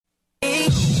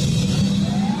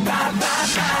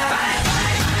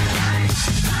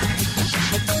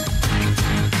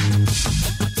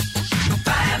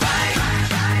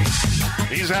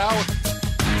He's out.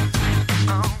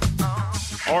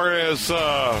 Or as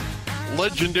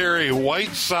legendary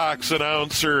White Sox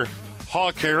announcer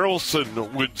Hawk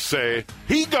Harrelson would say,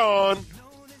 he gone.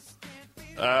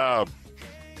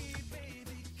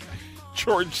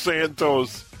 George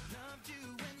Santos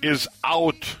is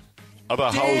out of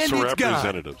the House of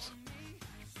Representatives.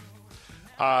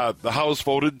 The House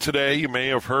voted today, you may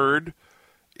have heard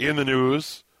in the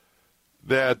news,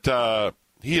 that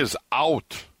he is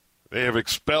out. They have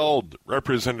expelled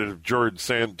Representative George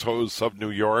Santos of New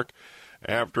York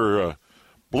after a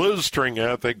blistering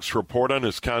ethics report on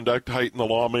his conduct heightened the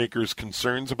lawmakers'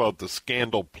 concerns about the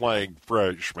scandal-plagued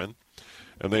freshman,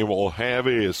 and they will have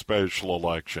a special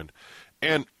election.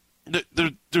 And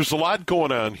there's a lot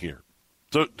going on here.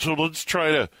 So let's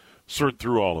try to sort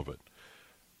through all of it.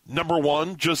 Number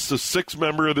one, just the sixth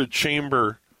member of the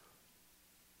chamber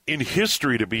in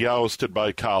history to be ousted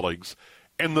by colleagues,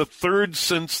 and the third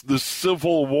since the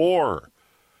Civil War.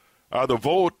 The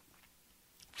vote,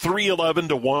 311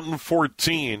 to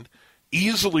 114,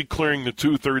 easily clearing the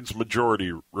two-thirds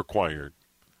majority required.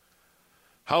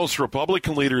 House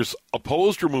Republican leaders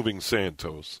opposed removing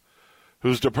Santos,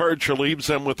 whose departure leaves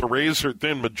them with a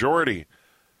razor-thin majority.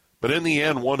 But in the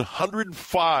end,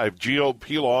 105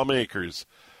 GOP lawmakers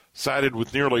sided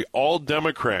with nearly all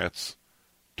Democrats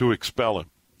to expel him.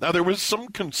 Now, there was some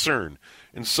concern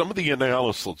in some of the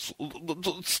analysis.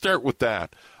 Let's start with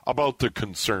that, about the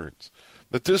concerns,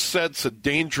 that this sets a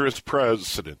dangerous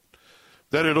precedent,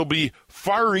 that it'll be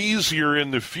far easier in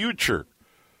the future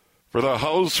for the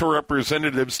House of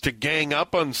Representatives to gang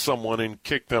up on someone and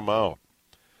kick them out.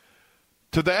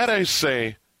 To that I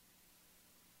say,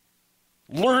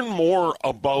 learn more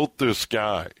about this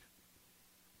guy.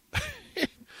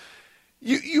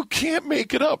 You can't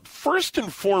make it up. First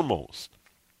and foremost,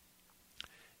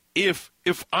 if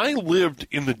I lived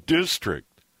in the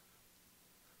district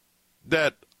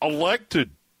that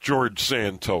elected George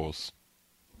Santos,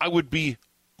 I would be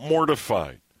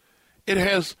mortified. It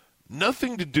has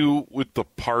nothing to do with the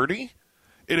party.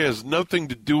 It has nothing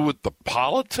to do with the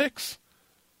politics.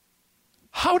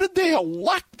 How did they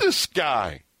elect this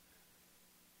guy?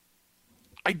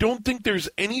 I don't think there's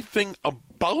anything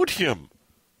about him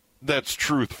that's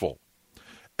truthful.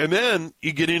 And then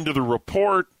you get into the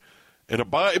report, and a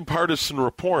bipartisan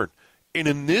report. And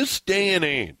in this day and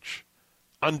age,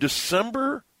 on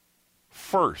December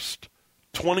 1st,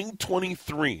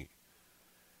 2023,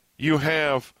 you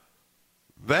have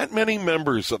that many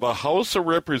members of the House of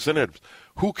Representatives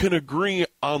who can agree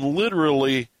on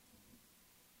literally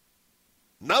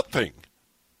nothing.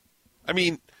 I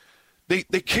mean, they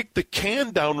kick the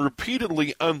can down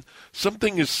repeatedly on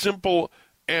something as simple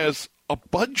as a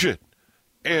budget,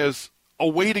 as a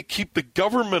way to keep the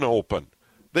government open.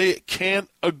 They can't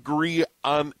agree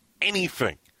on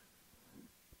anything,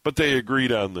 but they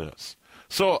agreed on this.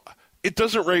 So it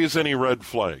doesn't raise any red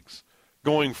flags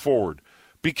going forward,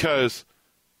 because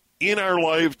in our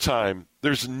lifetime,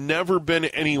 there's never been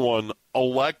anyone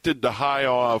elected to high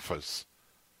office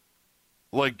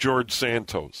like George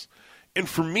Santos. And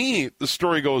for me, the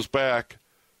story goes back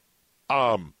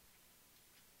about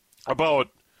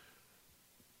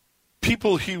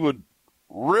people he would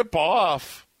rip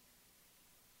off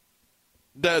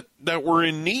that were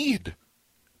in need.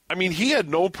 I mean, he had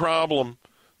no problem,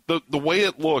 the way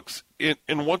it looks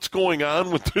and what's going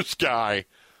on with this guy,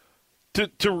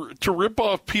 to rip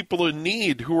off people in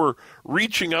need who are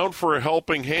reaching out for a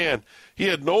helping hand. He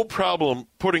had no problem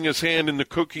putting his hand in the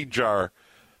cookie jar,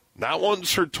 not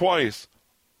once or twice,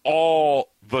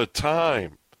 all the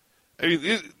time. I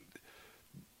mean,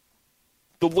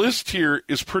 the list here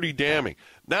is pretty damning.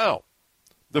 Now,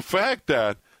 the fact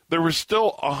that there were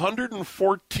still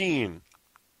 114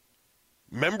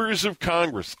 members of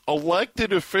Congress,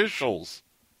 elected officials.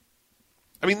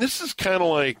 I mean, this is kind of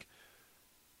like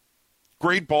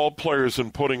great ball players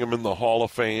and putting them in the Hall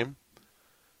of Fame,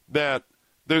 that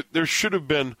there should have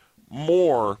been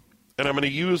more, and I'm going to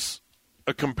use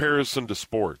a comparison to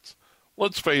sports.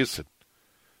 Let's face it,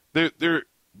 there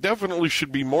definitely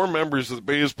should be more members of the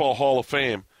Baseball Hall of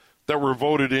Fame that were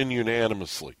voted in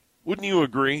unanimously. Wouldn't you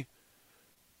agree?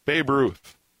 Babe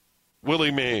Ruth,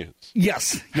 Willie Mays,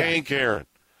 yes, Hank Aaron.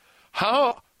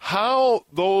 How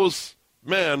those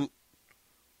men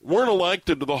weren't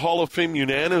elected to the Hall of Fame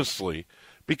unanimously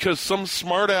because some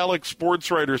smart aleck sports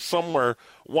writer somewhere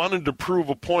wanted to prove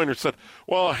a point or said,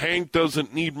 well, Hank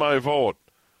doesn't need my vote.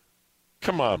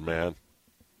 Come on, man.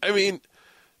 I mean,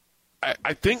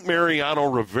 I think Mariano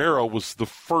Rivera was the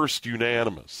first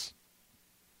unanimous.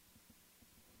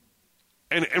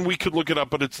 And we could look it up,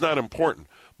 but it's not important.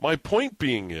 My point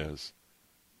being is,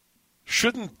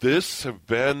 shouldn't this have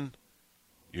been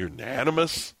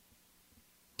unanimous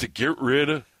to get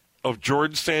rid of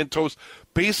George Santos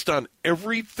based on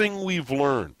everything we've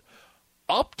learned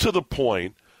up to the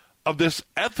point of this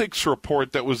ethics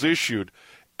report that was issued,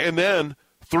 and then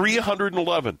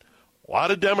 311, a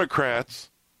lot of Democrats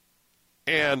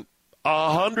and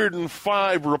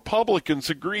 105 Republicans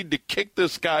agreed to kick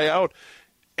this guy out.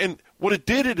 And what it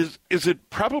did is it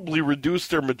probably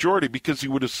reduced their majority, because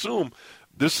you would assume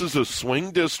this is a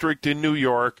swing district in New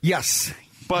York. Yes.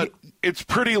 But it's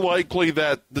pretty likely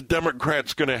that the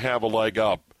Democrats going to have a leg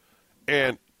up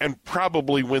and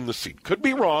probably win the seat. Could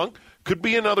be wrong. Could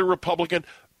be another Republican.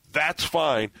 That's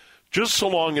fine, just so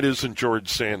long it isn't George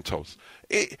Santos.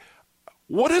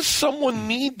 What does someone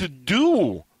need to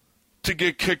do to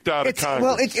get kicked out of Congress?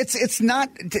 Well, it's not,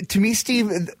 to me,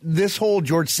 Steve, this whole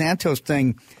George Santos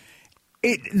thing,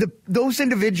 those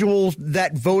individuals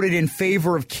that voted in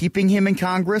favor of keeping him in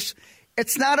Congress,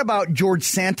 it's not about George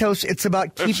Santos. It's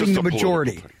about keeping the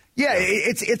majority. Yeah,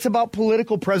 it's about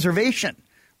political preservation,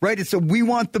 right? It's we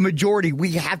want the majority.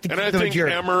 We have to keep the majority. And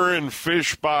I think Emmer and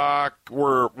Fischbach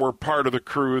were part of the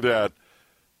crew that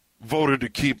voted to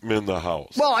keep him in the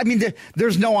House. Well, I mean,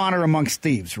 there's no honor amongst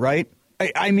thieves, right?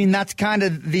 I mean, that's kind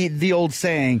of the old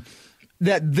saying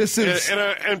that this is. And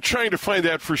I'm trying to find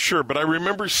that for sure, but I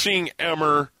remember seeing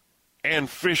Emmer and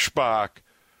Fischbach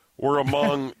were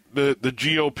among the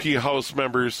GOP House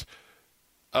members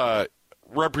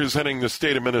representing the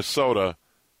state of Minnesota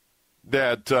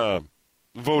that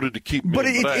voted to keep him. But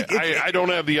I don't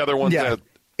have the other ones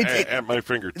at my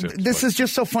fingertips. This is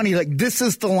just so funny. Like, this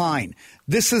is the line.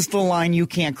 This is the line you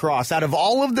can't cross. Out of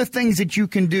all of the things that you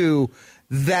can do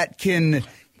that can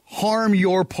harm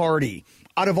your party,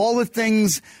 out of all the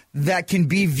things that can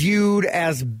be viewed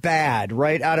as bad,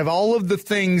 right? Out of all of the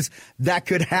things that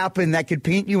could happen that could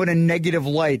paint you in a negative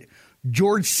light,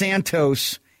 George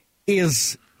Santos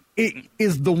is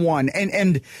the one.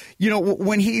 And you know,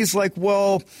 when he's like,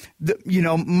 well,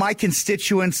 my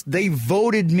constituents, they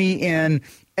voted me in,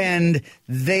 and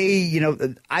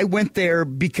I went there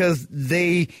because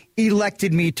they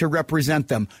elected me to represent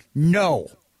them. No,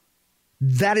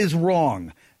 that is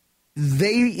wrong.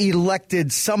 They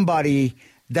elected somebody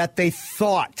that they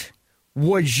thought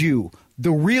was you.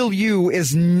 The real you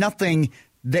is nothing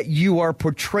that you are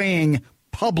portraying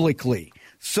publicly.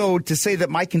 So to say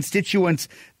that my constituents,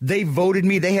 they voted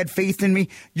me, they had faith in me,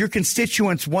 your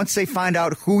constituents, once they find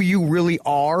out who you really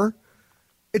are,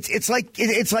 it's like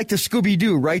the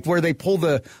Scooby-Doo, right? Where they pull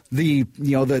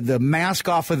the mask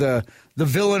off of the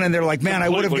villain, and they're like, man, I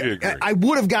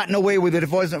would have gotten away with it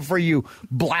if it wasn't for you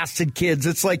blasted kids.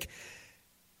 It's like,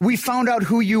 we found out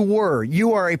who you were.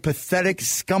 You are a pathetic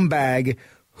scumbag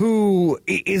who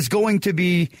is going to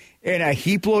be in a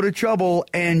heap load of trouble,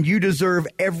 and you deserve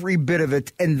every bit of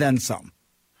it and then some.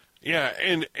 Yeah,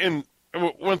 and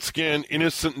once again,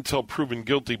 innocent until proven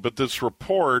guilty, but this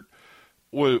report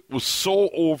was so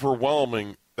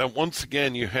overwhelming that once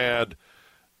again you had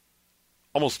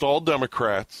almost all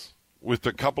Democrats, with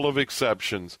a couple of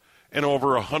exceptions, and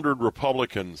over 100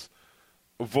 Republicans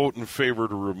vote in favor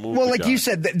to remove the guy. You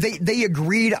said, they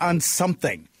agreed on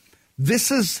something.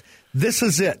 This is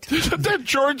it. That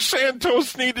George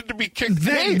Santos needed to be kicked.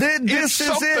 This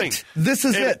is it. This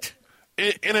is it.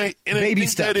 And I think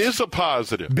steps. That is a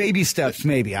positive. Baby steps,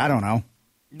 maybe. I don't know.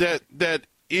 That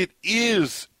it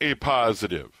is a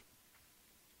positive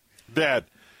that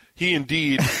he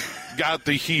indeed got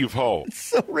the heave-ho.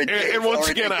 So ridiculous. And once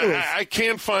again, I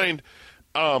can't find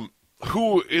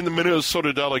who in the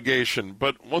Minnesota delegation,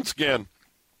 but once again,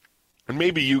 and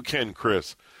maybe you can,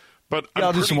 Chris, but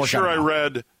I'm pretty sure I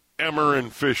read Emmer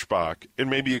and Fischbach, and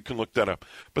maybe you can look that up.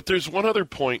 But there's one other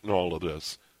point in all of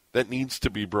this that needs to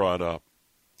be brought up.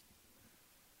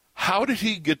 How did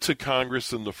he get to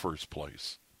Congress in the first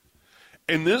place?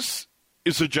 And this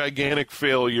is a gigantic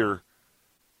failure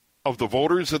of the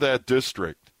voters of that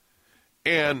district.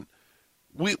 And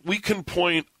we can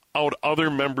point out other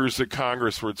members of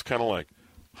Congress where it's kind of like,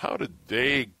 how did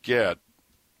they get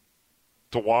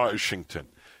to Washington?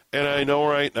 And I know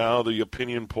right now the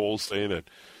opinion polls say that,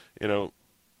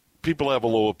 people have a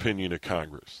low opinion of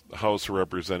Congress, the House of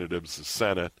Representatives, the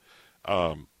Senate.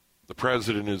 The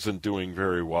president isn't doing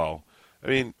very well. I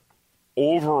mean,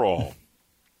 overall,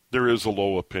 there is a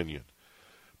low opinion.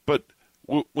 But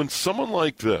when someone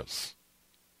like this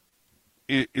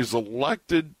is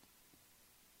elected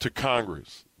to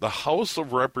Congress, the House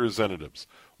of Representatives,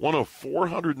 one of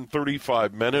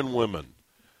 435 men and women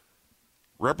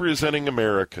representing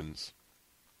Americans,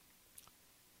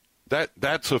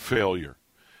 that's a failure.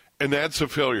 And that's a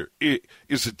failure.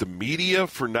 Is it the media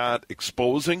for not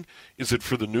exposing? Is it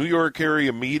for the New York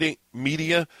area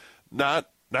media not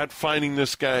not finding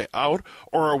this guy out?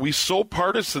 Or are we so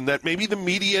partisan that maybe the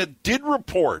media did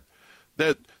report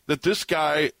that this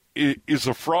guy is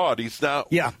a fraud? He's not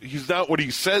what he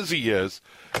says he is.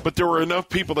 But there were enough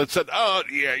people that said,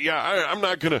 I'm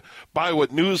not going to buy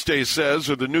what Newsday says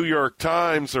or the New York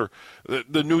Times or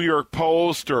the New York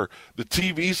Post or the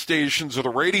TV stations or the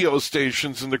radio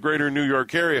stations in the greater New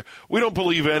York area. We don't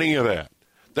believe any of that,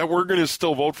 that we're going to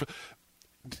still vote for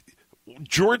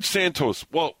George Santos.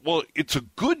 Well, it's a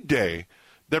good day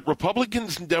that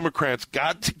Republicans and Democrats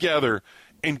got together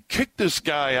and kicked this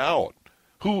guy out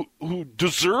who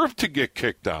deserved to get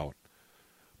kicked out.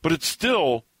 But it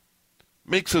still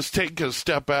makes us take a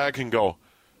step back and go,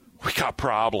 we got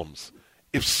problems.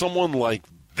 If someone like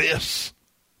this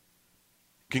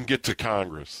can get to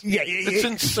Congress. It's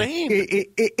insane.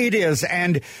 It is.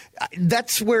 And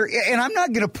that's where, and I'm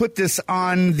not going to put this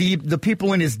on the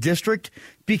people in his district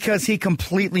because he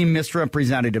completely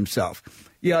misrepresented himself.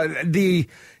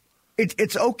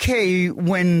 It's okay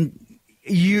when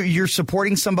you're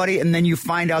supporting somebody and then you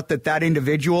find out that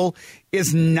individual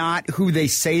is not who they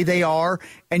say they are,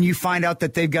 and you find out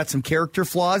that they've got some character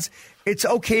flaws. It's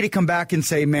okay to come back and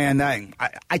say, man,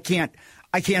 I can't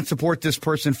support this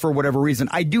person for whatever reason.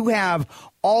 I do have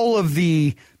all of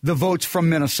the votes from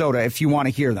Minnesota if you want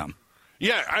to hear them.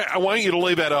 Yeah, I want you to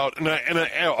lay that out. And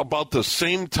about the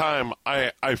same time,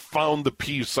 I found the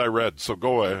piece I read, so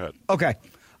go ahead. Okay.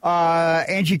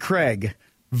 Angie Craig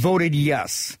voted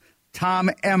yes. Tom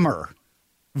Emmer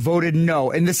voted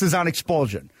no, and this is on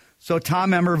expulsion. So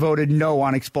Tom Emmer voted no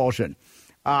on expulsion.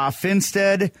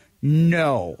 Finstead,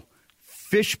 no.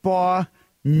 Fishbaugh,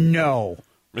 no.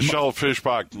 Michelle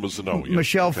Fishbach was a no. Yeah.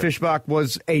 Michelle Fishbach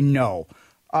was a no.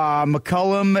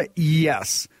 McCullum,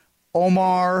 yes.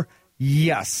 Omar,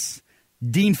 yes.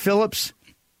 Dean Phillips,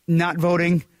 not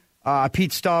voting.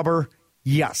 Pete Stauber,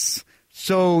 yes.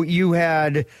 So you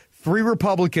had 3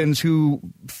 Republicans who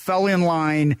fell in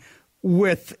line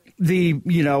with the,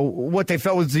 what they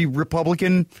felt was the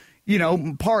Republican,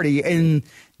 party, and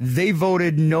they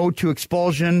voted no to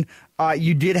expulsion.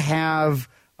 You did have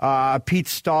Pete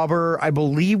Stauber, I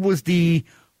believe, was the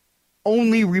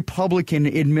only Republican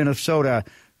in Minnesota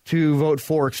to vote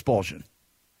for expulsion.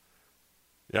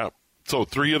 Yeah. So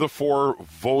 3 of the 4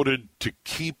 voted to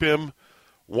keep him.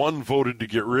 1 voted to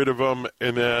get rid of him.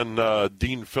 And then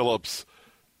Dean Phillips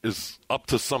is up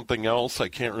to something else. I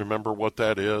can't remember what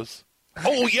that is.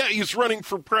 Oh, yeah, he's running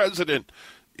for president.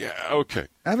 Yeah, okay.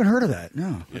 I haven't heard of that,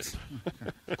 no.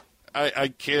 Yeah. I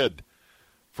kid.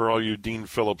 For all you Dean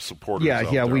Phillips supporters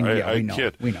out there. We know.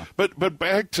 Kid. We know. But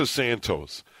back to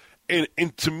Santos.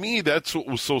 And to me, that's what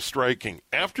was so striking.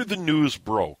 After the news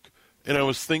broke, and I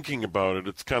was thinking about it,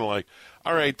 it's kind of like,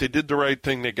 all right, they did the right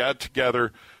thing. They got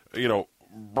together,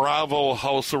 bravo,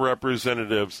 House of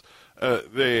Representatives.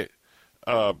 They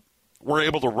were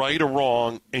able to right a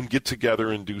wrong and get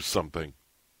together and do something.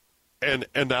 And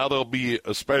now there'll be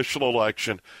a special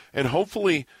election. And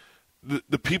hopefully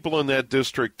the people in that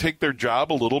district take their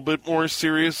job a little bit more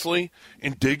seriously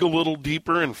and dig a little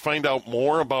deeper and find out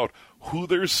more about who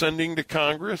they're sending to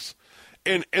Congress.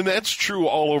 And that's true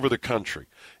all over the country.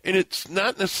 And it's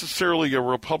not necessarily a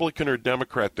Republican or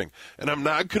Democrat thing. And I'm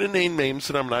not going to name names,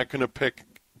 and I'm not going to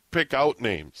pick out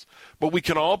names. But we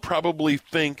can all probably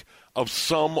think of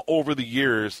some over the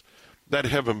years that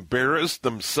have embarrassed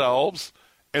themselves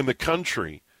and the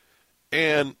country.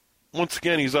 And once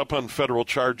again, he's up on federal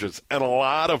charges, and a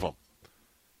lot of them.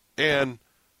 And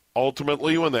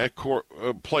ultimately, when that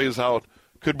plays out,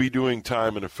 could be doing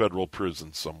time in a federal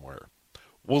prison somewhere.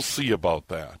 We'll see about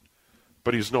that.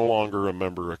 But he's no longer a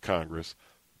member of Congress.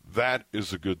 That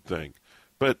is a good thing.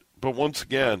 But once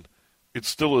again, it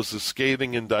still is a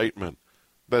scathing indictment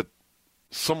that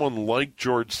someone like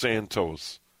George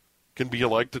Santos can be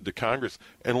elected to Congress.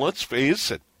 And let's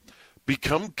face it,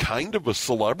 become kind of a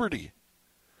celebrity.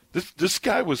 This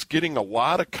guy was getting a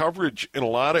lot of coverage and a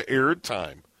lot of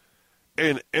airtime,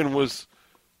 and was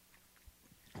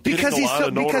because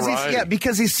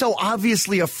he's so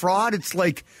obviously a fraud. It's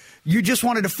like you just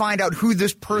wanted to find out who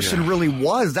this person really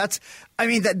was. That's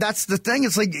the thing.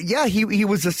 It's like, he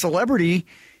was a celebrity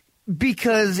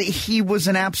because he was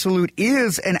an absolute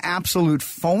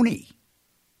phony.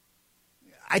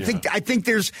 I think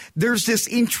there's this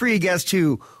intrigue as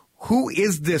to who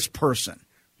is this person.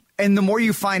 And the more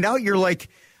you find out, you're like,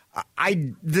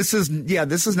 this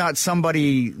is not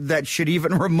somebody that should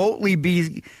even remotely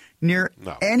be near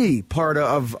any part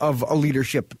of a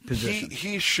leadership position.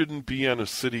 He shouldn't be on a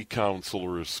city council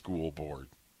or a school board.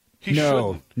 He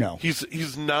shouldn't. No.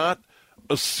 He's not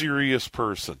a serious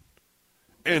person.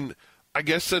 And I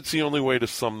guess that's the only way to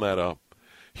sum that up.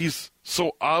 He's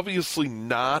so obviously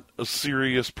not a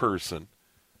serious person.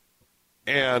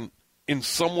 And in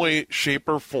some way, shape,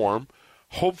 or form,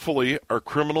 hopefully our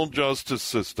criminal justice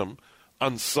system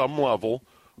on some level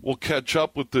will catch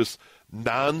up with this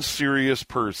non-serious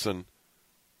person,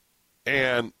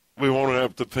 and we won't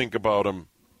have to think about him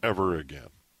ever again.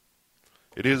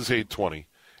 It is 8:20.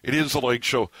 It is the Lake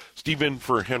Show. Steve in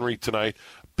for Henry tonight.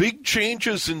 Big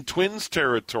changes in Twins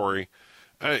territory.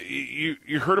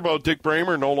 You heard about Dick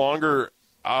Bramer no longer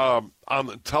on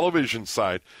the television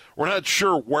side. We're not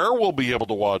sure where we'll be able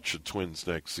to watch the Twins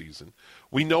next season.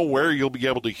 We know where you'll be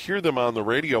able to hear them on the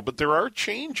radio, but there are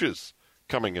changes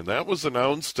coming, and that was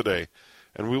announced today,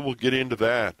 and we will get into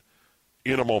that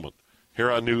in a moment here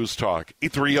on News Talk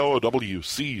 830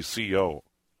 WCCO.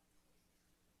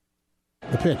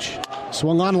 The pitch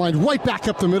swung on line right back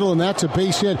up the middle, and that's a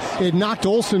base hit. It knocked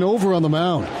Olsen over on the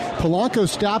mound. Polanco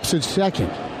stops at second,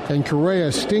 and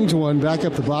Correa stings one back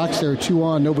up the box. There are 2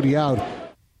 on, nobody out.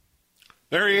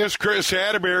 There he is, Chris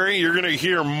Atterbury. You're going to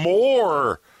hear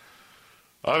more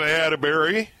of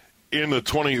Atterbury in the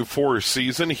 24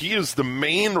 season. He is the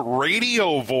main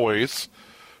radio voice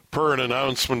per an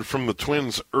announcement from the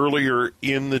Twins earlier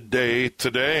in the day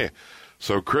today.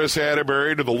 So Chris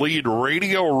Atterbury to the lead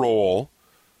radio role,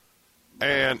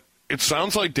 and it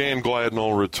sounds like Dan Gladden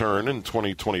will return in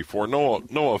 2024.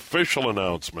 No official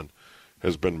announcement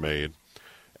has been made.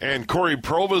 And Corey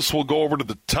Provis will go over to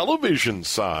the television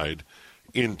side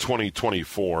in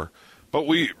 2024, but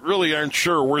we really aren't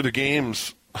sure where the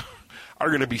games are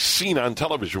going to be seen on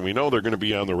television. We know they're going to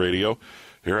be on the radio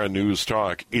here on News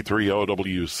Talk 830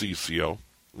 WCCO.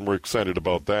 We're excited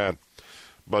about that.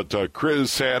 But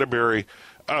Chris Atterbury,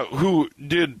 who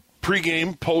did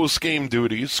pregame, postgame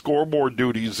duties, scoreboard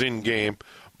duties in game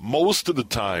most of the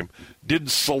time,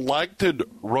 did selected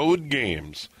road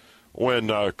games when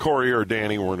Corey or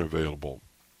Danny weren't available.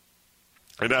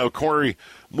 And now Corey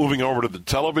moving over to the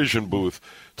television booth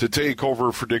to take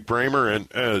over for Dick Bramer.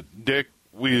 And Dick,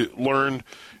 we learned,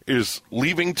 is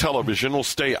leaving television, will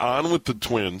stay on with the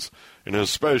Twins in a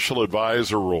special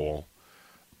advisor role.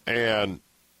 And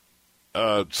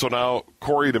so now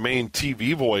Corey, the main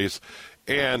TV voice,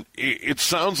 and it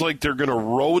sounds like they're going to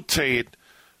rotate,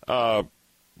 some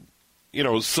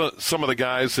of the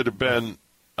guys that have been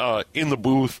in the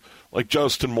booth, like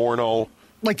Justin Morneau.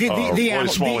 Like the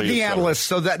analysts,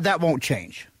 so that won't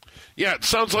change. Yeah, it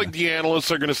sounds like the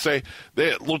analysts are going to say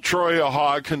that LaTroya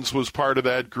Hawkins was part of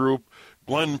that group.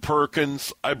 Glenn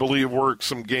Perkins, I believe, worked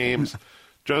some games.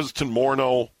 Justin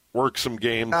Morneau worked some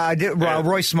games.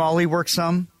 Roy Smalley worked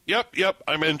some? Yep.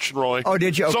 I mentioned Roy. Oh,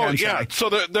 did you? Okay, so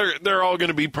they're all going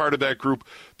to be part of that group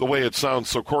the way it sounds.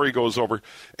 So Corey goes over.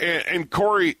 And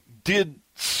Corey did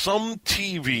some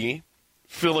TV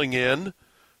filling in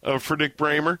for Dick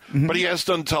Bramer, but he has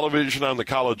done television on the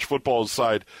college football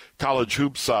side, college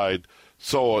hoop side.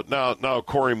 So now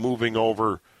Corey moving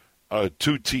over to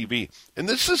TV. And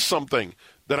this is something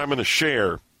that I'm going to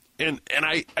share. And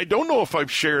I don't know if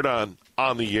I've shared on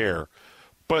the air,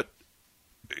 but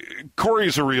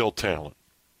Corey's a real talent.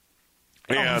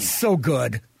 And he's so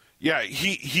good. Yeah,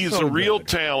 he's so a real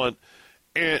talent.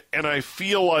 And I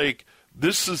feel like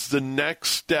this is the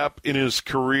next step in his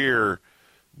career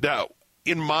that,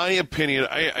 in my opinion,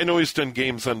 I know he's done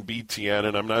games on BTN,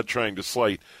 and I'm not trying to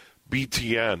slight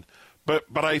BTN, but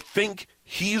I think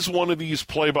he's one of these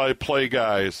play-by-play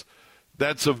guys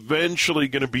that's eventually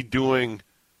going to be doing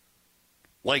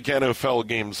like NFL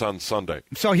games on Sunday.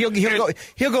 So he'll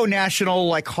go national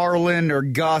like Harlan or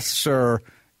Gus or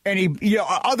any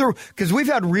other, because we've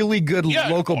had really good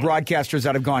local broadcasters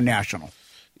that have gone national.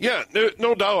 Yeah,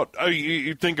 no doubt.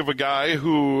 You think of a guy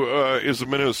who is a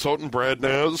Minnesotan, Brad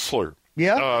Nasler.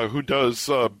 Yeah. Who does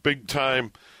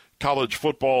big-time college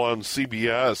football on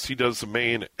CBS. He does the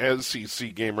main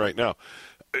SEC game right now.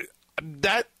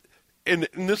 And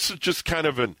this is just kind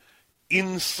of an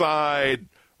inside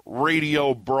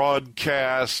radio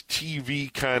broadcast,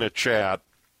 TV kind of chat.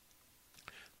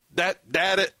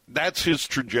 That's his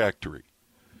trajectory.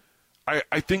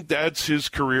 I think that's his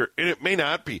career, and it may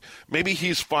not be. Maybe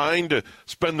he's fine to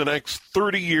spend the next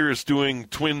 30 years doing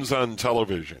Twins on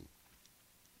television.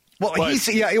 Well,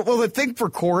 the thing for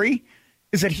Corey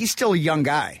is that he's still a young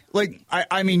guy. Like,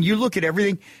 I mean, you look at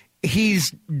everything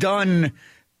he's done.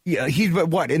 Yeah, he's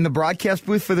in the broadcast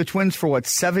booth for the Twins for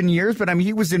 7 years? But I mean,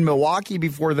 he was in Milwaukee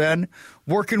before then,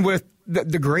 working with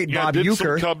the great Bob Uecker. Did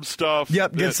some Cubs stuff.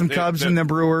 Yep, did some Cubs and the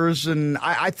Brewers, and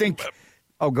I think.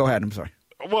 Oh, go ahead. I'm sorry.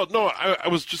 Well, no, I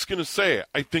was just going to say,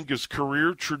 I think his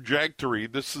career trajectory,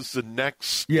 this is the next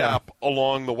step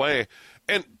along the way.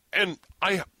 And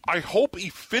I hope he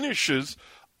finishes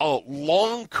a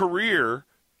long career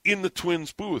in the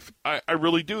Twins booth. I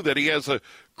really do. That he has a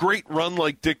great run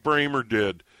like Dick Bramer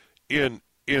did in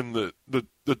the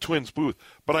Twins booth.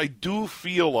 But I do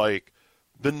feel like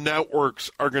the networks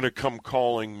are going to come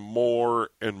calling more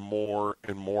and more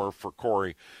and more for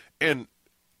Corey. And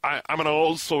I'm going to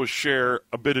also share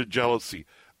a bit of jealousy.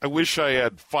 I wish I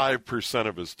had 5%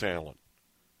 of his talent.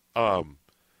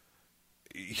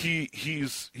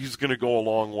 He's going to go a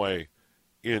long way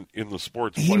in the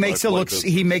sports. He makes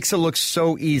it look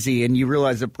so easy, and you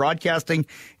realize that broadcasting,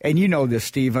 and you know this,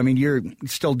 Steve. I mean, you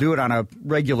still do it on a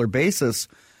regular basis.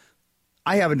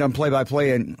 I haven't done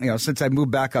play-by-play since I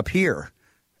moved back up here.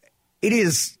 It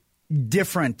is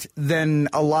different than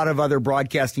a lot of other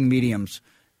broadcasting mediums,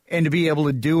 and to be able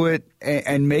to do it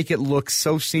and make it look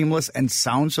so seamless and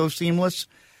sound so seamless,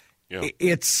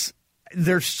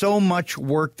 there's so much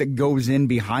work that goes in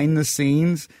behind the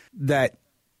scenes that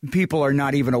people are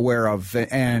not even aware of,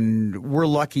 and we're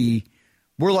lucky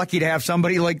to have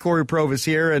somebody like Corey Provis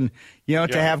here, and to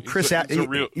have Chris. A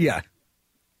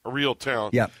real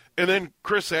talent. Yeah. And then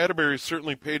Chris Atterbury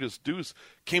certainly paid his dues.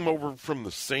 Came over from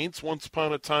the Saints once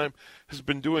upon a time. Has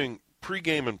been doing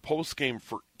pregame and postgame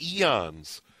for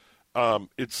eons.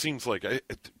 It seems like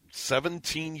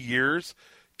 17 years.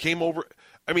 Came over.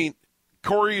 I mean,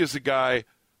 Corey is a guy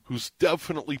who's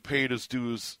definitely paid his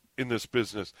dues in this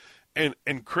business. And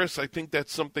Chris, I think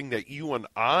that's something that you and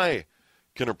I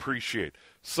can appreciate.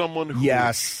 Someone who,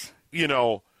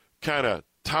 kind of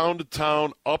town to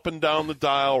town, up and down the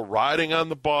dial, riding on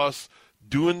the bus,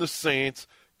 doing the Saints,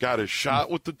 got his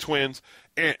shot with the Twins.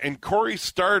 And Corey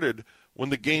started when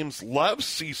the games left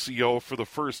CCO for the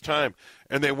first time,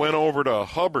 and they went over to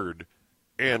Hubbard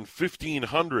and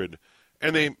 1500,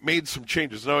 and they made some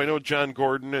changes. Now, I know John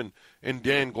Gordon and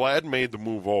Dan Glad made the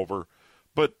move over,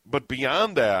 but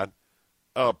beyond that,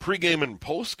 pregame and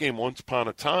postgame once upon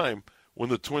a time, when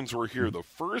the Twins were here the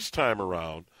first time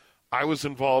around, I was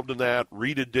involved in that.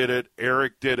 Rita did it.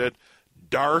 Eric did it.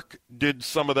 Dark did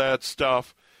some of that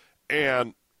stuff.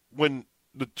 And when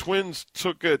the Twins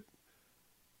took it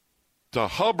to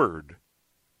Hubbard,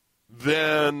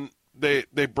 then they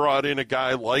brought in a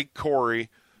guy like Corey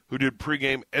who did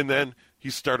pregame, and then he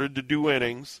started to do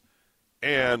innings,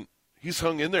 and he's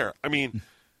hung in there. I mean,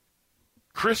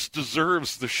 Chris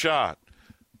deserves the shot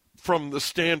from the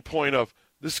standpoint of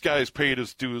this guy's paid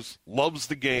his dues, loves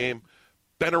the game,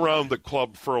 been around the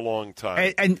club for a long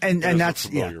time, and that's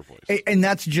voice. And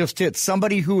that's just it.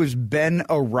 Somebody who has been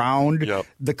around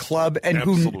the club and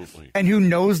who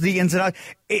knows the ins and outs.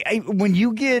 When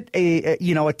you get a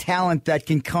talent that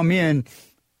can come in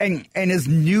and is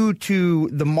new to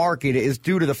the market, is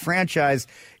new to the franchise,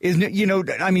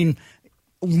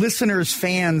 listeners,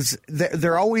 fans,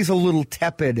 they're always a little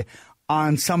tepid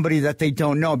on somebody that they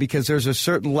don't know because there's a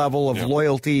certain level of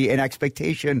loyalty and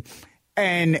expectation.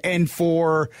 And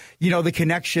for, the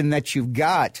connection that you've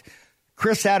got,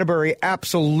 Chris Atterbury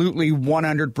absolutely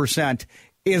 100%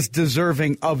 is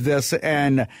deserving of this.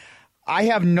 And I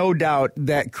have no doubt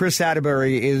that Chris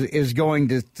Atterbury is going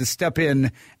to step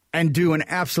in and do an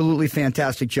absolutely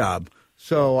fantastic job.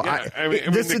 So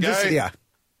the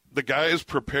guy is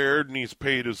prepared and he's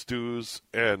paid his dues,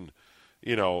 and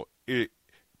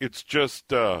it's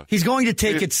just he's going to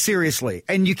take it seriously,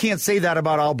 and you can't say that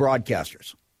about all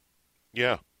broadcasters.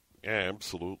 Yeah,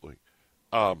 absolutely.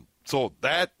 So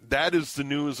that is the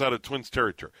news out of Twins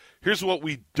territory. Here's what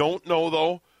we don't know,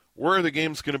 though. Where are the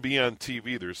games going to be on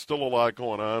TV? There's still a lot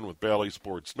going on with Bally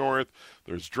Sports North.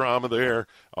 There's drama there.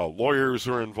 Lawyers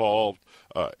are involved.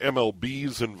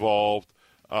 MLB's involved.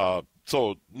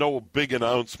 So no big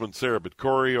announcements there. But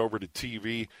Corey over to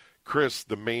TV. Chris,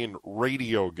 the main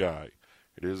radio guy.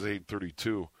 It is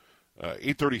 8:32.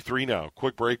 8:33 now.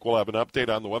 Quick break. We'll have an update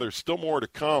on the weather. Still more to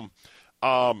come.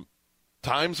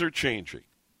 Times are changing,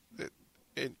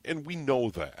 and we know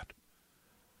that.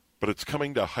 But it's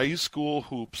coming to high school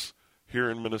hoops here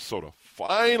in Minnesota.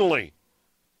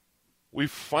 We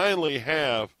finally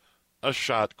have a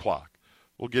shot clock.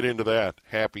 We'll get into that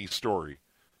happy story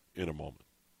in a moment.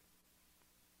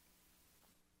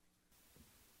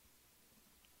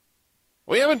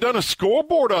 We haven't done a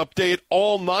scoreboard update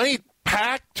all night.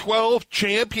 Pac-12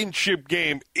 championship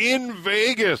game in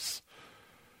Vegas.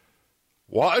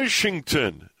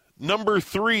 Washington, number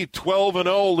 3,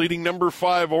 12-0, leading number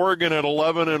 5, Oregon at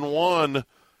 11-1,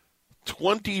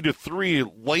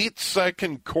 20-3, late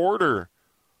second quarter.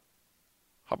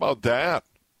 How about that?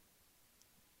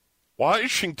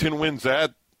 Washington wins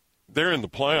that. They're in the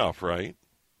playoff, right?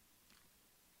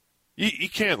 You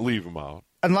can't leave them out.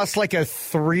 Unless like a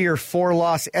 3 or 4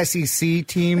 loss SEC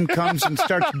team comes and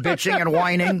starts bitching and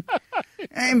whining.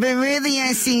 But we're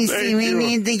the SEC. We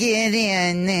need to get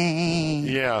in.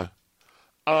 Yeah.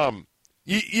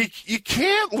 You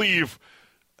can't leave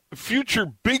future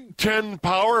Big Ten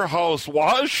powerhouse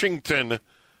Washington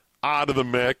out of the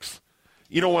mix.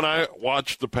 You know, when I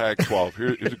watched the Pac-12,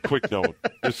 here's a quick note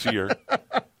this year.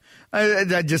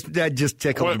 That just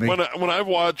tickled me. When I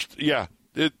watched the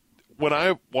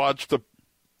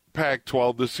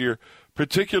Pac-12 this year,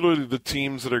 particularly the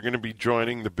teams that are going to be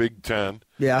joining the Big Ten,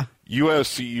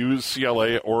 USC,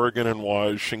 UCLA, Oregon, and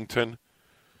Washington,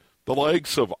 the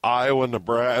likes of Iowa,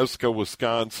 Nebraska,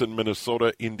 Wisconsin,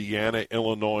 Minnesota, Indiana,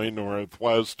 Illinois,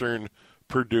 Northwestern,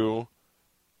 Purdue,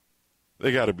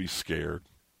 they got to be scared.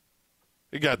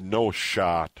 They got no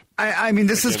shot. I mean,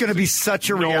 this is going to be such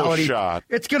a reality. No shot.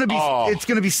 It's going to be. It's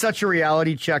going to be such a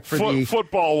reality check for the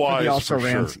football-wise, All-Star for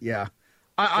Rans. Sure. Yeah.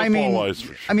 I mean,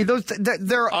 sure. I mean, those.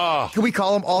 They're. Can we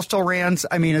call them All-Star Rans?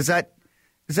 I mean, is that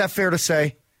fair to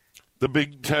say? The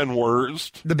Big Ten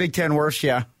worst. The Big Ten worst.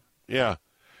 Yeah. Yeah.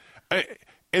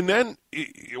 And then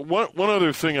one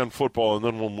other thing on football, and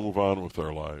then we'll move on with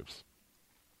our lives.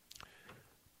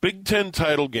 Big Ten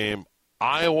title game,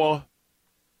 Iowa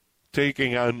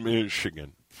taking on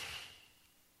Michigan.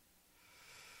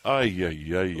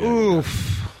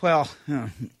 Oof. Well.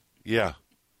 Yeah.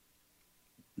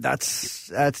 That's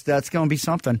going to be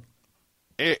something.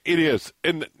 It is.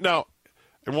 And now,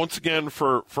 and once again,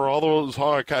 for all those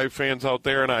Hawkeye fans out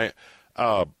there, and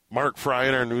Mark Fry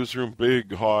in our newsroom,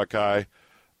 big Hawkeye.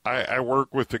 I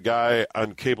work with the guy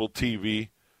on cable TV,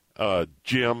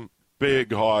 Jim,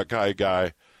 big Hawkeye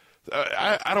guy.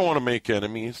 I don't want to make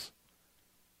enemies.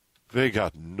 They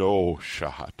got no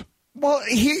shot. Well,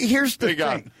 here's the thing.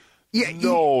 Got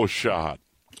no shot.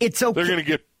 It's okay. They're going to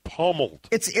get pummeled.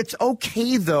 It's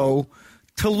okay, though,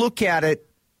 to look at it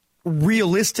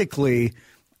realistically.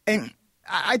 And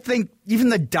I think even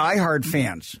the diehard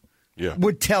fans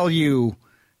would tell you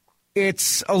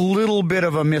it's a little bit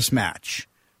of a mismatch.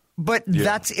 But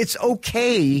it's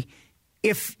okay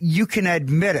if you can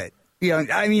admit it. You know,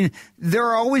 I mean, there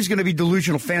are always going to be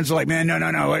delusional fans who are like, man,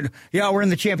 no. Yeah, we're in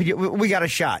the championship. We got a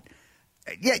shot.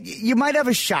 Yeah, you might have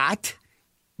a shot,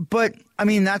 but, I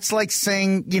mean, that's like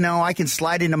saying, you know, I can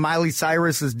slide into Miley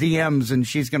Cyrus's DMs and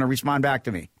she's going to respond back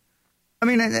to me. I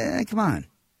mean, come on.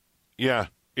 Yeah,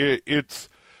 it's...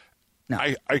 No.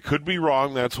 I could be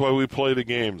wrong. That's why we play the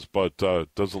games, but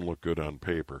it doesn't look good on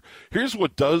paper. Here's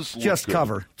what does look good.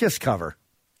 Just cover.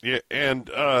 Yeah, and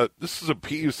this is a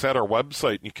piece at our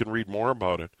website, and you can read more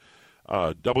about it,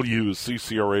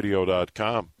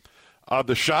 WCCOradio.com.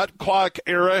 The shot clock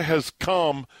era has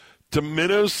come to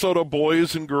Minnesota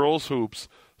boys and girls hoops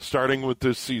starting with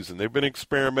this season. They've been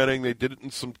experimenting. They did it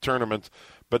in some tournaments,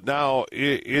 but now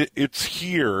it's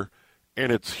here,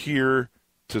 and it's here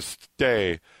to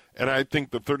stay. And I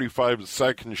think the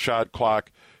 35-second shot clock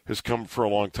has come for a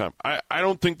long time. I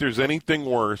don't think there's anything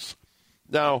worse.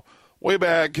 Now, way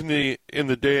back in the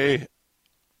day,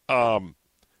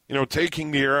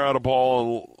 taking the air out of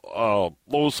ball,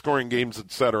 low-scoring games,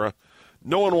 etc.,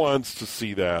 no one wants to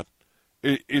see that.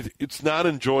 It's not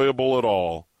enjoyable at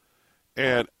all,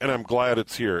 and I'm glad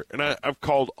it's here. And I've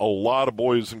called a lot of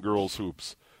boys and girls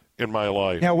hoops in my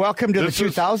life. Yeah, welcome to the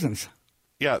 2000s.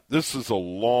 Yeah, this is a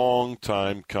long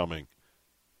time coming.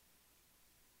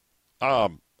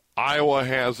 Iowa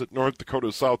has it, North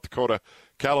Dakota, South Dakota,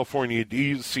 California,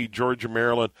 D.C., Georgia,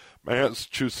 Maryland,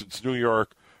 Massachusetts, New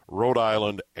York, Rhode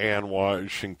Island, and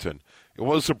Washington. It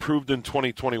was approved in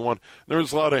 2021. There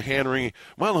was a lot of hand-wringing,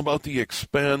 well, about the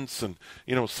expense, and,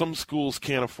 some schools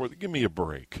can't afford it. Give me a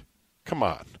break. Come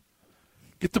on.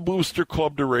 Get the Booster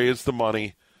Club to raise the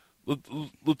money.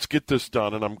 Let's get this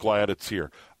done, and I'm glad it's here.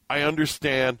 I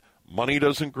understand money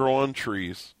doesn't grow on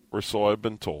trees, or so I've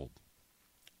been told.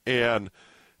 And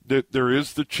there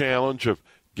is the challenge of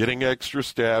getting extra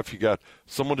staff. You got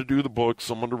someone to do the books,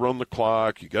 someone to run the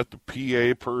clock. You got the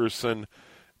PA person,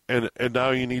 and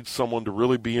now you need someone to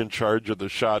really be in charge of the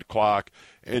shot clock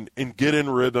and get in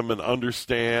rhythm and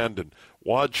understand and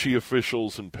watch the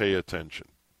officials and pay attention.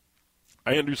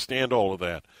 I understand all of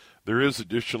that. There is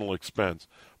additional expense,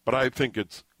 but I think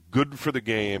it's good for the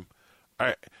game.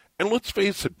 And let's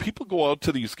face it, people go out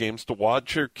to these games to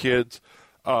watch their kids,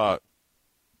 and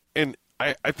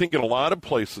I think in a lot of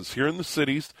places here in the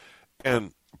cities,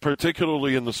 and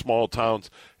particularly in the small towns,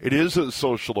 it is a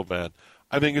social event.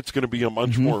 I think it's going to be a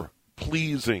much more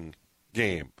pleasing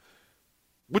game.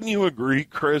 Wouldn't you agree,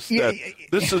 Chris, that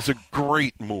this is a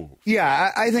great move?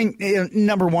 Yeah, I think,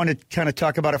 number one, to kind of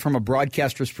talk about it from a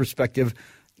broadcaster's perspective,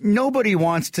 nobody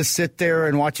wants to sit there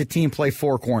and watch a team play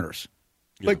four corners.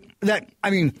 Yeah. Like that, I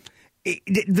mean,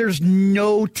 there's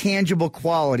no tangible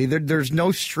quality. There's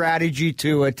no strategy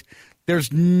to it.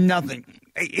 There's nothing.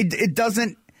 It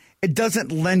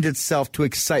doesn't lend itself to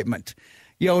excitement.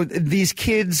 These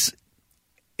kids,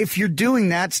 if you're doing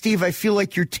that, Steve, I feel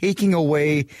like you're taking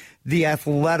away the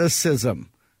athleticism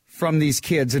from these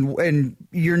kids, and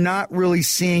you're not really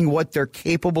seeing what they're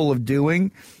capable of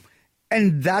doing.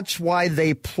 And that's why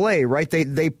they play, right?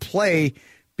 They play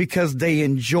because they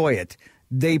enjoy it.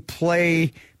 They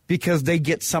play because they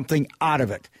get something out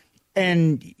of it.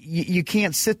 And you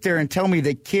can't sit there and tell me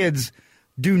that kids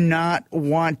do not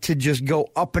want to just go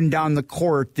up and down the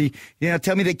court.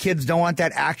 Tell me that kids don't want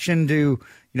that action to,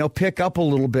 pick up a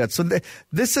little bit. So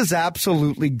this is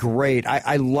absolutely great.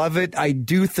 I love it. I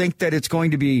do think that it's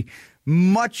going to be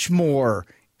much more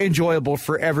enjoyable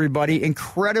for everybody,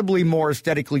 incredibly more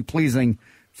aesthetically pleasing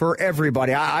for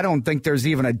everybody. I don't think there's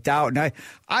even a doubt. And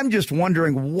I'm just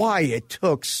wondering why it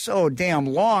took so damn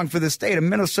long for the state of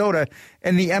Minnesota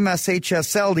and the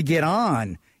MSHSL to get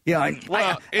on.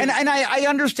 I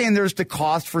understand there's the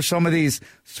cost for some of these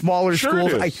smaller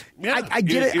schools. It is. I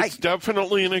get it. It's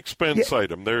definitely an expense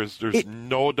item. There's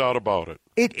no doubt about it.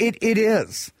 It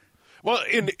is. Well,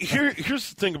 and here's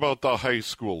the thing about the high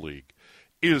school league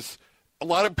is a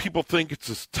lot of people think it's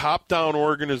this top-down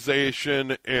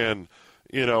organization, and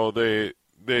they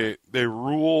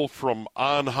rule from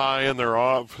on high in their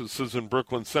offices in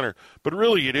Brooklyn Center. But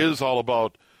really, it is all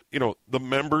about the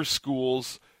member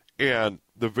schools and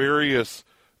the various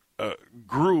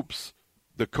groups,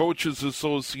 the coaches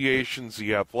associations,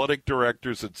 the athletic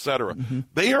directors, etc. Mm-hmm.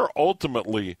 They are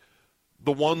ultimately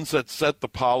the ones that set the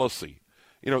policy.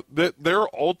 They're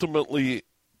ultimately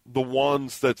the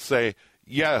ones that say,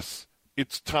 yes,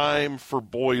 it's time for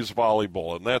boys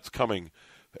volleyball, and that's coming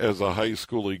as a high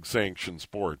school league sanctioned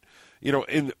sport.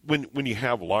 And when you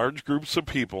have large groups of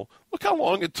people, look how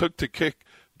long it took to kick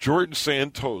George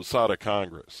Santos out of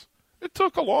Congress. It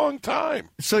took a long time.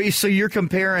 So you're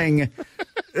comparing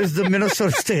the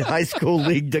Minnesota State High School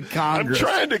League to Congress. I'm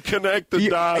trying to connect the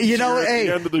dots at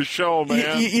the end of the show,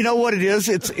 man. You know what it is?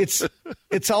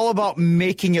 It's all about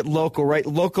making it local, right?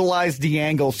 Localize the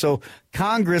angle. So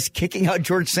Congress kicking out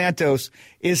George Santos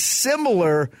is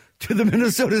similar to the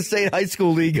Minnesota State High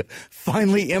School League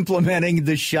finally implementing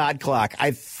the shot clock. I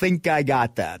think I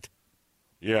got that.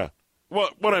 Yeah.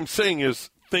 Well, what I'm saying is,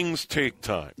 things take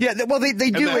time. Yeah, well, they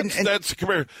do. And that's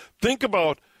compared. Think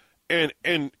about and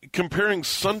comparing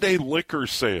Sunday liquor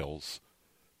sales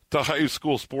to high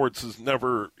school sports is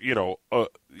never, you don't want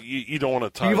to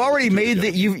tie. You've already made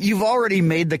you've already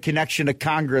made the connection to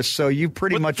Congress, so you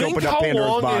pretty much opened up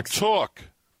Pandora's box. Think how long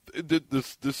it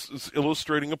took. This is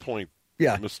illustrating a point,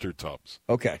 Mr. Tubbs.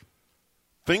 Okay.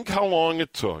 Think how long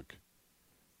it took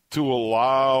to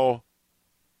allow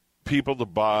people to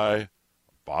buy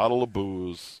bottle of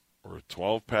booze or a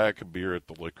 12-pack of beer at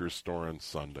the liquor store on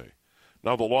Sunday.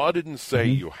 Now, the law didn't say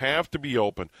you have to be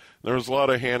open. There was a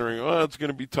lot of hand-wringing, it's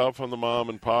going to be tough on the mom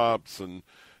and pops and,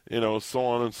 so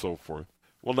on and so forth.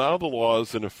 Well, now the law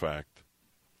is in effect.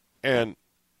 And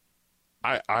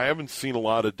I haven't seen a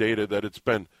lot of data that it's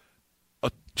been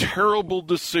a terrible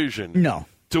decision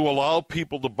to allow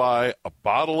people to buy a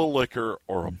bottle of liquor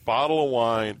or a bottle of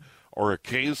wine or a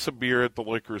case of beer at the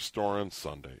liquor store on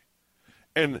Sunday.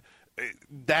 And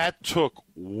that took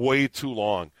way too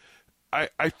long.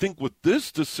 I think with this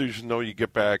decision, though, you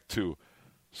get back to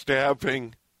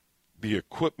staffing, the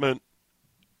equipment,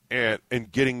 and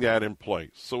getting that in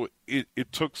place. So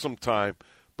it took some time,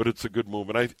 but it's a good move.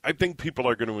 And I think people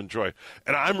are going to enjoy it.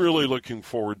 And I'm really looking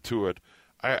forward to it.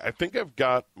 I think I've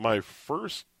got my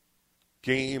first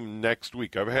game next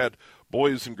week. I've had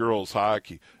boys and girls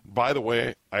hockey. By the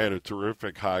way, I had a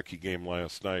terrific hockey game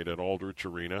last night at Aldrich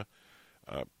Arena.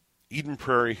 Eden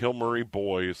Prairie, Hill Murray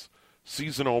boys,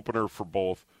 season opener for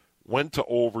both, went to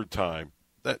overtime.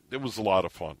 It was a lot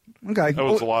of fun. Okay. That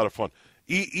was a lot of fun.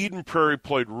 Eden Prairie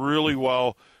played really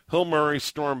well. Hill Murray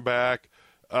stormed back,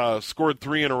 scored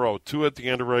 3 in a row, 2 at the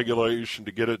end of regulation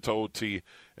to get it to OT,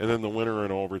 and then the winner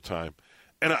in overtime.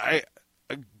 And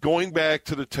going back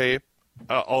to the tape,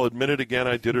 I'll admit it again,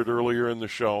 I did it earlier in the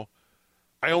show,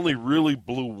 I only really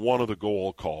blew one of the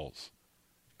goal calls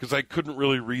because I couldn't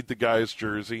really read the guy's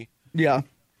jersey. Yeah.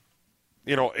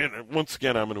 And once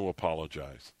again, I'm going to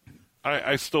apologize.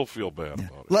 I still feel bad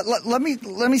about it. Let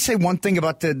me say one thing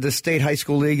about the State High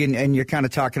School League, and you're kind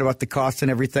of talking about the cost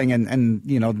and everything, and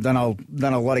then I'll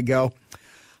let it go.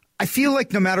 I feel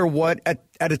like no matter what,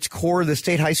 at its core, the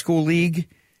State High School League,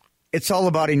 it's all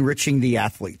about enriching the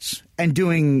athletes and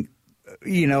doing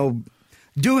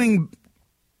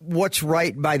what's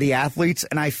right by the athletes,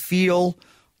 and I feel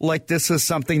like this is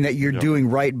something that you're doing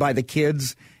right by the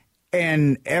kids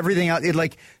and everything else.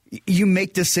 You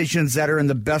make decisions that are in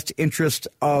the best interest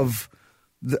of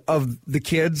the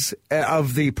kids,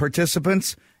 of the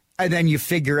participants, and then you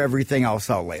figure everything else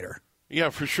out later. Yeah,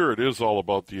 for sure. It is all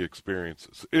about the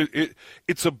experiences.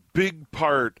 It's a big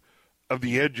part of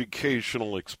the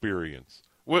educational experience.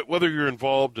 Whether you're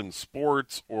involved in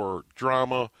sports or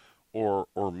drama or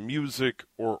music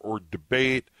or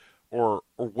debate or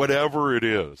whatever it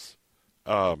is,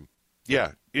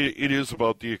 it is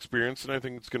about the experience, and I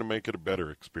think it's going to make it a better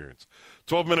experience.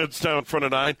 12 minutes down in front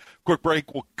of 9. Quick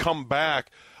break. We'll come back.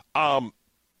 I've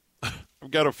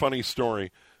got a funny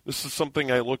story. This is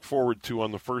something I look forward to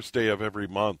on the first day of every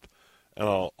month, and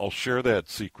I'll share that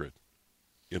secret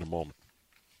in a moment.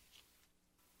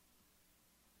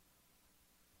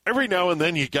 Every now and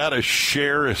then you got to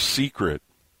share a secret.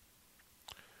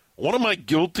 One of my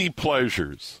guilty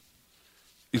pleasures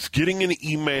is getting an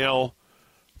email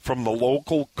from the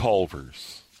local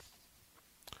Culvers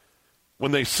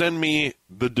when they send me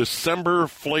the December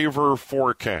flavor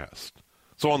forecast.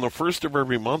 So on the first of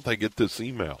every month I get this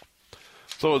email.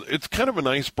 So it's kind of a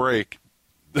nice break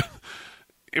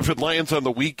if it lands on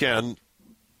the weekend,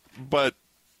 but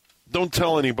don't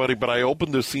tell anybody, but I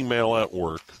opened this email at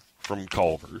work from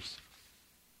Culver's,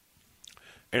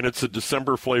 and it's a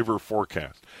December flavor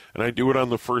forecast. And I do it on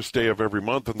the first day of every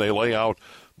month, and they lay out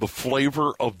the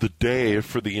flavor of the day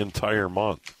for the entire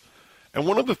month. And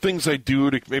one of the things I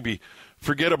do to maybe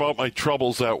forget about my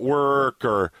troubles at work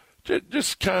or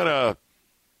just kind of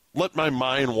let my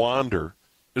mind wander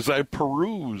is I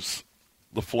peruse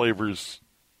the flavors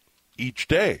each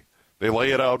day. They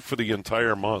lay it out for the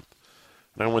entire month.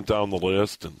 And I went down the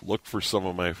list and looked for some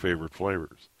of my favorite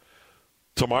flavors.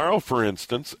 Tomorrow, for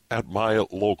instance, at my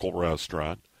local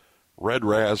restaurant, red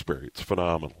raspberry. It's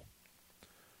phenomenal.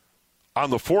 On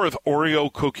the 4th,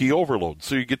 Oreo cookie overload.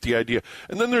 So you get the idea.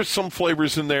 And then there's some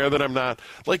flavors in there that I'm not,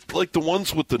 like the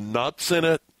ones with the nuts in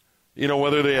it,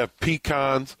 whether they have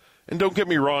pecans. And don't get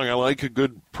me wrong, I like a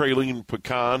good praline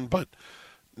pecan, but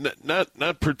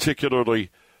not particularly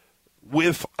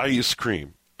with ice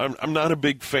cream. I'm not a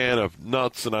big fan of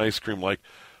nuts and ice cream like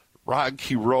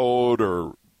Rocky Road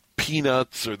or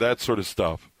peanuts or that sort of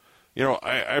stuff.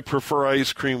 I prefer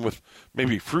ice cream with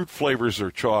maybe fruit flavors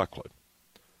or chocolate.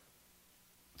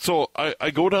 So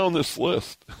I go down this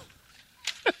list.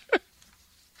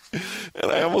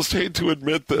 And I almost hate to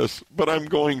admit this, but I'm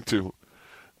going to.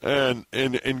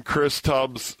 And Chris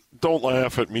Tubbs, don't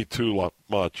laugh at me too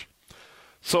much.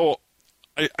 So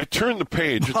I turn the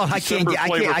page. Well, I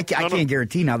can't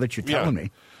guarantee now that you're telling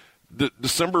me. The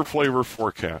December flavor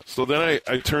forecast. So then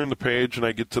I turn the page and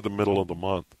I get to the middle of the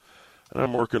month. And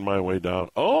I'm working my way down.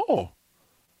 Oh,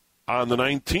 on the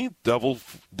 19th,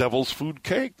 Devil's Food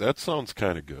Cake. That sounds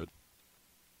kind of good.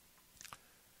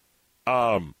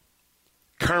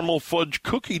 Caramel fudge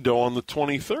cookie dough on the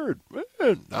 23rd.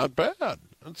 Not bad.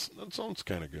 That sounds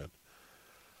kind of good.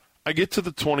 I get to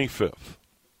the 25th.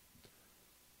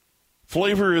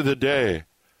 Flavor of the day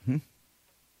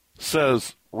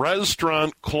says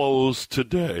restaurant closed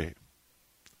today.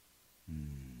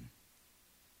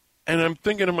 And I'm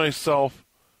thinking to myself,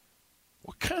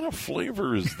 what kind of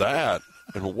flavor is that?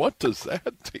 And what does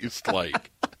that taste like?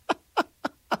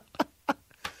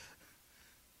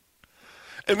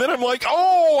 And then I'm like,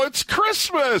 oh, it's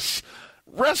Christmas.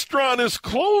 Restaurant is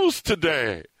closed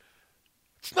today.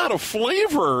 It's not a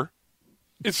flavor.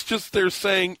 It's just they're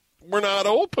saying we're not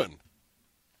open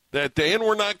that day, and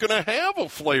we're not going to have a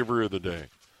flavor of the day.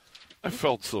 I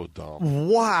felt so dumb.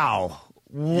 Wow.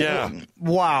 Yeah.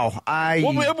 Wow.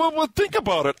 Well, think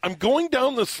about it. I'm going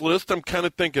down this list. I'm kind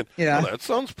of thinking, well, that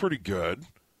sounds pretty good.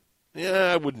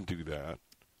 Yeah, I wouldn't do that.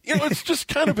 It's just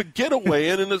kind of a getaway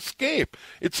and an escape.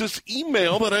 It's this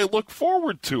email that I look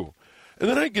forward to. And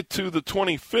then I get to the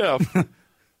 25th,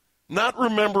 not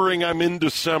remembering I'm in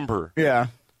December. Yeah.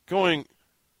 Going,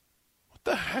 what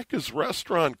the heck is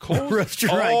restaurant closed?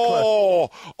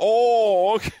 Closed.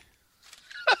 Oh, okay.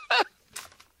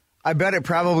 I bet it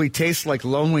probably tastes like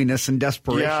loneliness and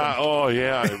desperation.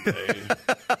 Yeah,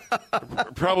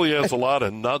 It probably has a lot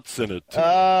of nuts in it, too.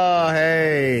 Oh,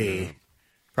 hey.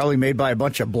 Probably made by a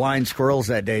bunch of blind squirrels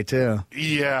that day, too.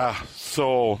 Yeah,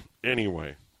 so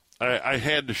anyway, I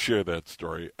had to share that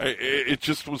story. It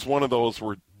just was one of those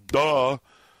where, duh,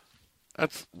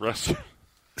 that's restaurant.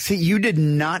 See, you did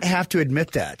not have to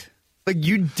admit that. Like,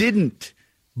 you didn't,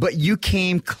 but you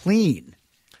came clean.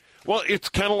 Well, it's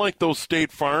kind of like those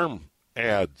State Farm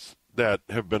ads that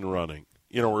have been running,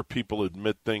 where people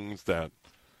admit things that,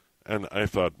 and I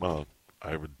thought, well,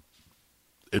 I would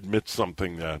admit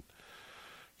something that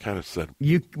kind of said,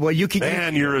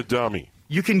 man, you're a dummy.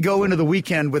 You can go into the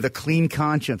weekend with a clean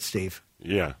conscience, Steve.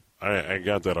 Yeah, I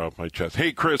got that off my chest.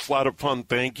 Hey, Chris, a lot of fun.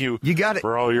 Thank you. You got it.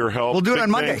 For all your help. We'll do it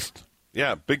on Monday. Thanks.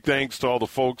 Yeah, big thanks to all the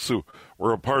folks who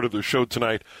were a part of the show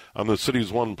tonight on the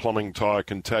City's One Plumbing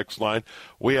Talk and Text line.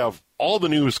 We have all the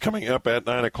news coming up at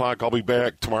 9 o'clock. I'll be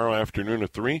back tomorrow afternoon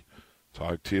at 3.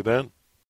 Talk to you then.